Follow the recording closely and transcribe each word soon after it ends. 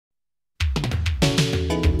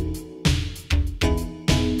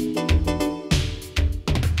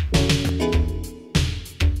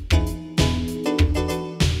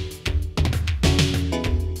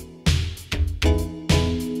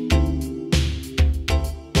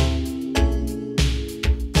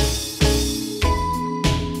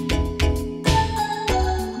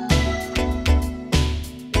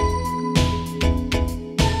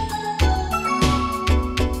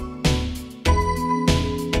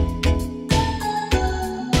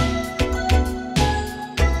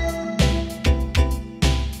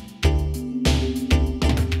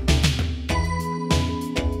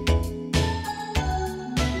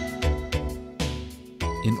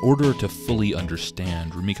order to fully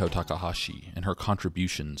understand Rumiko Takahashi and her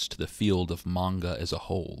contributions to the field of manga as a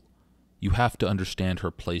whole, you have to understand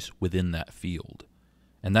her place within that field,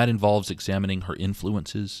 and that involves examining her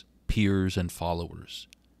influences, peers, and followers.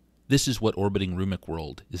 This is what Orbiting Rumic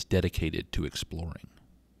World is dedicated to exploring.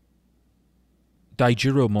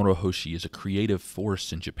 Daijiro Morohoshi is a creative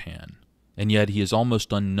force in Japan, and yet he is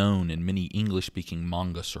almost unknown in many English-speaking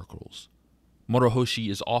manga circles. Morohoshi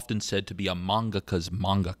is often said to be a mangaka's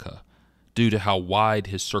mangaka, due to how wide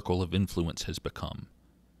his circle of influence has become.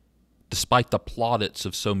 Despite the plaudits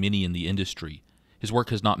of so many in the industry, his work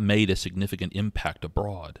has not made a significant impact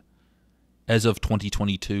abroad. As of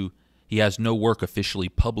 2022, he has no work officially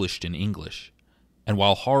published in English, and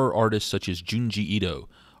while horror artists such as Junji Ito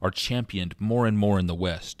are championed more and more in the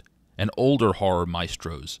West, and older horror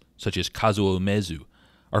maestros such as Kazuo Umezu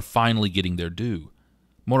are finally getting their due,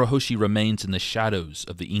 Morohoshi remains in the shadows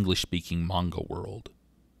of the English-speaking manga world.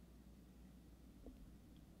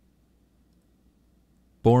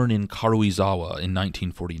 Born in Karuizawa in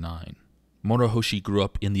 1949, Morohoshi grew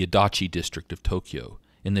up in the Adachi district of Tokyo,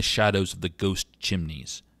 in the shadows of the ghost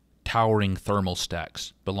chimneys, towering thermal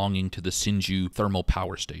stacks belonging to the Shinju Thermal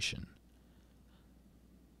Power Station.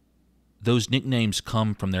 Those nicknames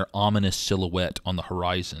come from their ominous silhouette on the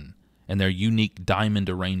horizon and their unique diamond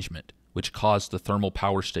arrangement, which caused the thermal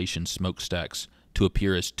power station smokestacks to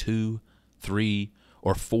appear as 2, 3,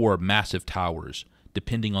 or 4 massive towers,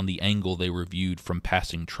 depending on the angle they were viewed from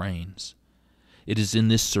passing trains. It is in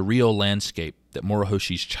this surreal landscape that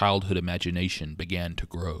Morohoshi's childhood imagination began to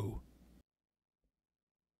grow.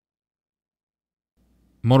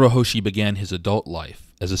 Morohoshi began his adult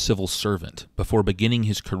life as a civil servant before beginning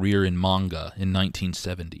his career in manga in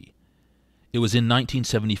 1970. It was in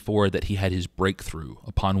 1974 that he had his breakthrough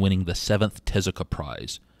upon winning the 7th Tezuka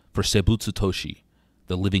Prize for Seibutsutoshi,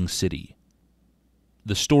 the Living City.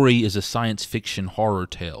 The story is a science fiction horror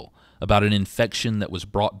tale about an infection that was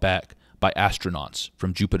brought back by astronauts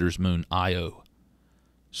from Jupiter's moon Io.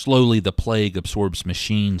 Slowly the plague absorbs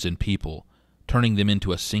machines and people, turning them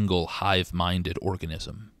into a single hive-minded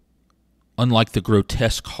organism. Unlike the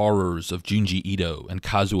grotesque horrors of Junji Ito and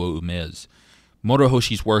Kazuo Umezu,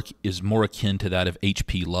 Morohoshi's work is more akin to that of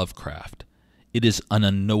H.P. Lovecraft. It is an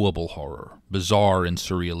unknowable horror, bizarre and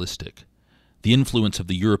surrealistic. The influence of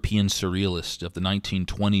the European surrealists of the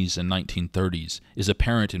 1920s and 1930s is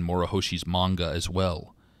apparent in Morohoshi's manga as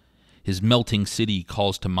well. His melting city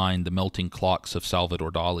calls to mind the melting clocks of Salvador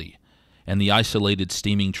Dali, and the isolated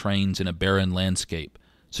steaming trains in a barren landscape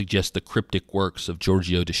suggest the cryptic works of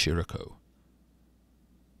Giorgio de Chirico.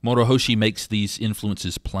 Morohoshi makes these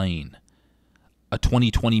influences plain. A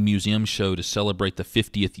 2020 museum show to celebrate the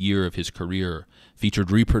 50th year of his career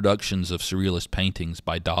featured reproductions of surrealist paintings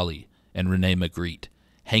by Dali and René Magritte,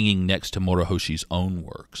 hanging next to Morohoshi's own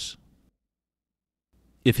works.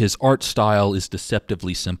 If his art style is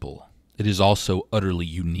deceptively simple, it is also utterly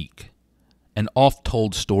unique. An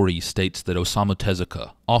oft-told story states that Osamu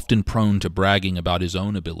Tezuka, often prone to bragging about his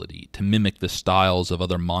own ability to mimic the styles of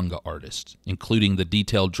other manga artists, including the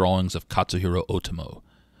detailed drawings of Katsuhiro Otomo,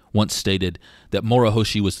 once stated that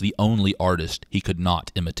Morohoshi was the only artist he could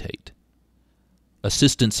not imitate.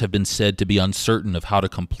 Assistants have been said to be uncertain of how to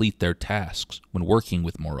complete their tasks when working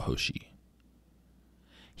with Morohoshi.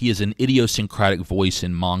 He is an idiosyncratic voice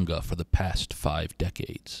in manga for the past 5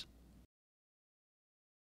 decades.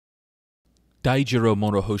 Daijiro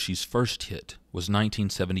Morohoshi's first hit was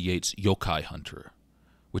 1978's Yokai Hunter,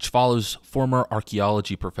 which follows former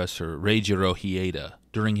archaeology professor Reijiro Hieda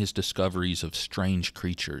during his discoveries of strange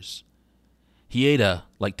creatures. Hieda,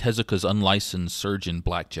 like Tezuka's unlicensed surgeon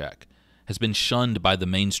Blackjack, has been shunned by the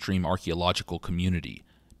mainstream archaeological community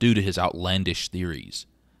due to his outlandish theories.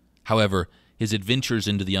 However, his adventures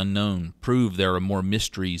into the unknown prove there are more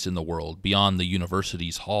mysteries in the world beyond the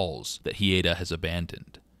university's halls that Hieda has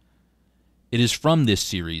abandoned. It is from this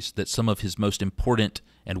series that some of his most important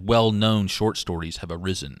and well-known short stories have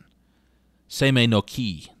arisen. Seimei no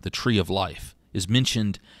Ki, the Tree of Life, is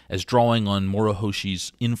mentioned as drawing on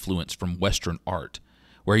Morohoshi's influence from Western art,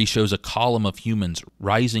 where he shows a column of humans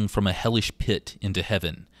rising from a hellish pit into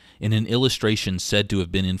heaven, in an illustration said to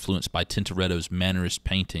have been influenced by Tintoretto's Mannerist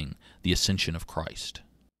painting, The Ascension of Christ.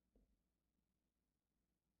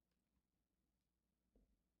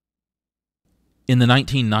 In the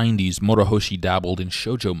 1990s, Morohoshi dabbled in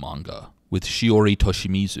shoujo manga with Shiori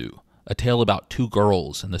Toshimizu, a tale about 2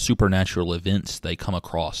 girls and the supernatural events they come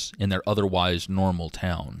across in their otherwise normal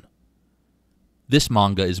town. This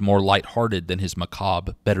manga is more light-hearted than his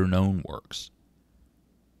macabre, better-known works.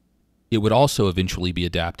 It would also eventually be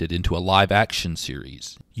adapted into a live-action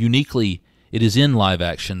series. Uniquely, it is in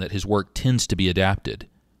live-action that his work tends to be adapted.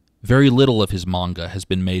 Very little of his manga has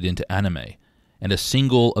been made into anime, and a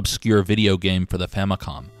single obscure video game for the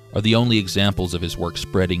Famicom are the only examples of his work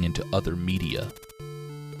spreading into other media.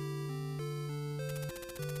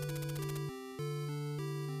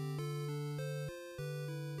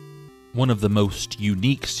 One of the most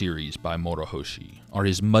unique series by Morohoshi are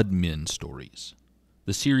his Mudmen stories.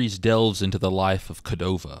 The series delves into the life of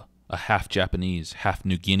Cordova, a half-Japanese,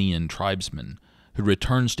 half-New Guinean tribesman who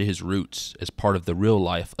returns to his roots as part of the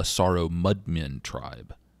real-life Asaro Mudmen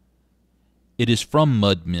tribe. It is from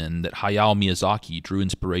Mudmen that Hayao Miyazaki drew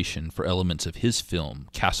inspiration for elements of his film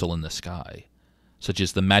Castle in the Sky, such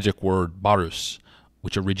as the magic word Barus,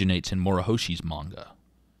 which originates in Morohoshi's manga.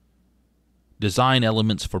 Design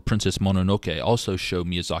elements for Princess Mononoke also show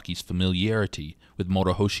Miyazaki's familiarity with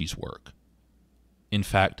Morohoshi's work. In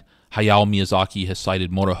fact, Hayao Miyazaki has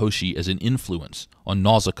cited Morohoshi as an influence on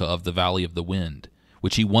Nausicaa of the Valley of the Wind,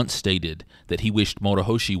 which he once stated that he wished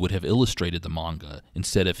Morohoshi would have illustrated the manga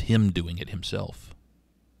instead of him doing it himself.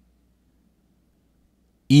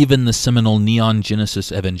 Even the seminal Neon Genesis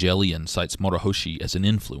Evangelion cites Morohoshi as an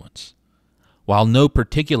influence. While no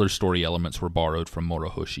particular story elements were borrowed from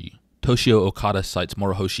Morohoshi, Toshio Okada cites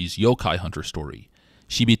Morohoshi's yokai hunter story,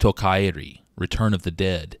 Shibito Kaeri, Return of the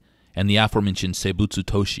Dead, and the aforementioned Seibutsu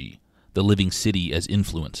Toshi, the Living City, as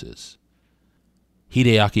influences.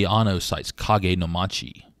 Hideaki Anno cites Kage no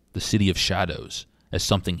Machi, the City of Shadows, as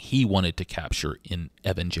something he wanted to capture in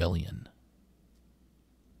Evangelion.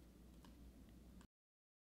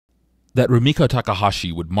 That Rumiko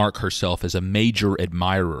Takahashi would mark herself as a major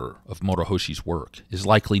admirer of Morohoshi's work is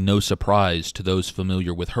likely no surprise to those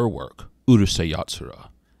familiar with her work, Urusei Yatsura.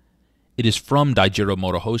 It is from Daijiro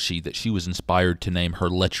Morohoshi that she was inspired to name her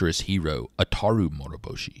lecherous hero Ataru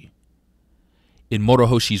Moroboshi. In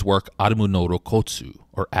Morohoshi's work Adamu no Rokotsu,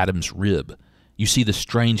 or Adam's Rib, you see the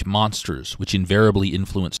strange monsters which invariably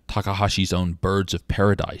influence Takahashi's own Birds of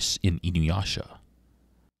Paradise in Inuyasha.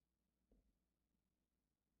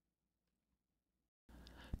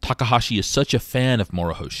 Takahashi is such a fan of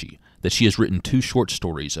Morohoshi that she has written 2 short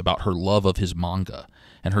stories about her love of his manga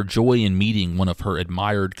and her joy in meeting one of her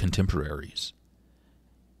admired contemporaries.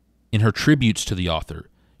 In her tributes to the author,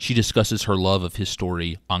 she discusses her love of his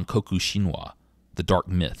story Ankoku Shinwa, The Dark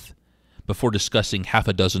Myth, before discussing half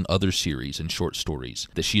a dozen other series and short stories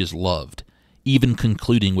that she has loved, even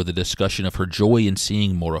concluding with a discussion of her joy in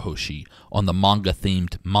seeing Morohoshi on the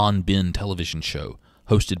manga-themed Man-Bin television show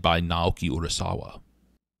hosted by Naoki Urasawa.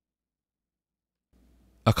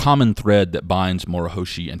 A common thread that binds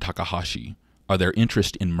Morohoshi and Takahashi are their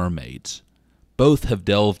interest in mermaids. Both have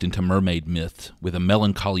delved into mermaid myths with a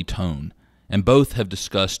melancholy tone, and both have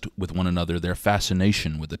discussed with one another their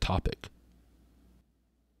fascination with the topic.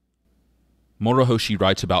 Morohoshi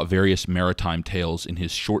writes about various maritime tales in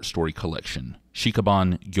his short story collection,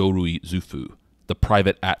 Shikaban Gyorui Zufu, the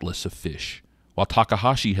private atlas of fish, while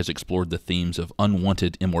Takahashi has explored the themes of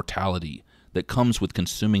unwanted immortality that comes with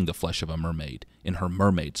consuming the flesh of a mermaid in her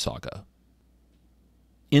Mermaid Saga.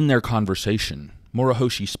 In their conversation,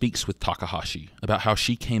 Morohoshi speaks with Takahashi about how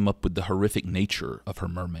she came up with the horrific nature of her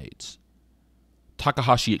mermaids.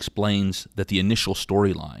 Takahashi explains that the initial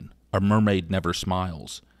storyline, A Mermaid Never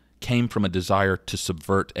Smiles, came from a desire to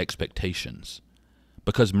subvert expectations.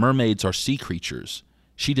 Because mermaids are sea creatures,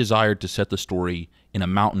 she desired to set the story in a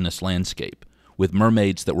mountainous landscape, with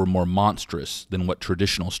mermaids that were more monstrous than what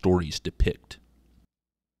traditional stories depict.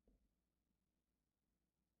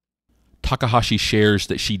 Takahashi shares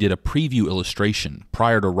that she did a preview illustration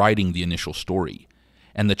prior to writing the initial story,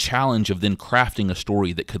 and the challenge of then crafting a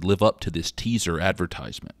story that could live up to this teaser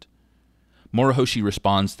advertisement. Morohoshi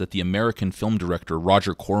responds that the American film director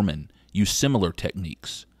Roger Corman used similar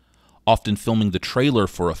techniques, often filming the trailer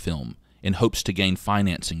for a film in hopes to gain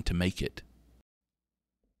financing to make it.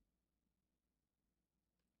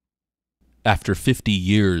 After 50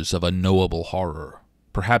 years of unknowable horror,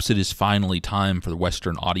 perhaps it is finally time for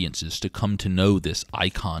Western audiences to come to know this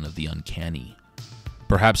icon of the uncanny.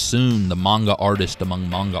 Perhaps soon the manga artist among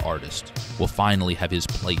manga artists will finally have his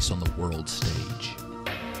place on the world stage.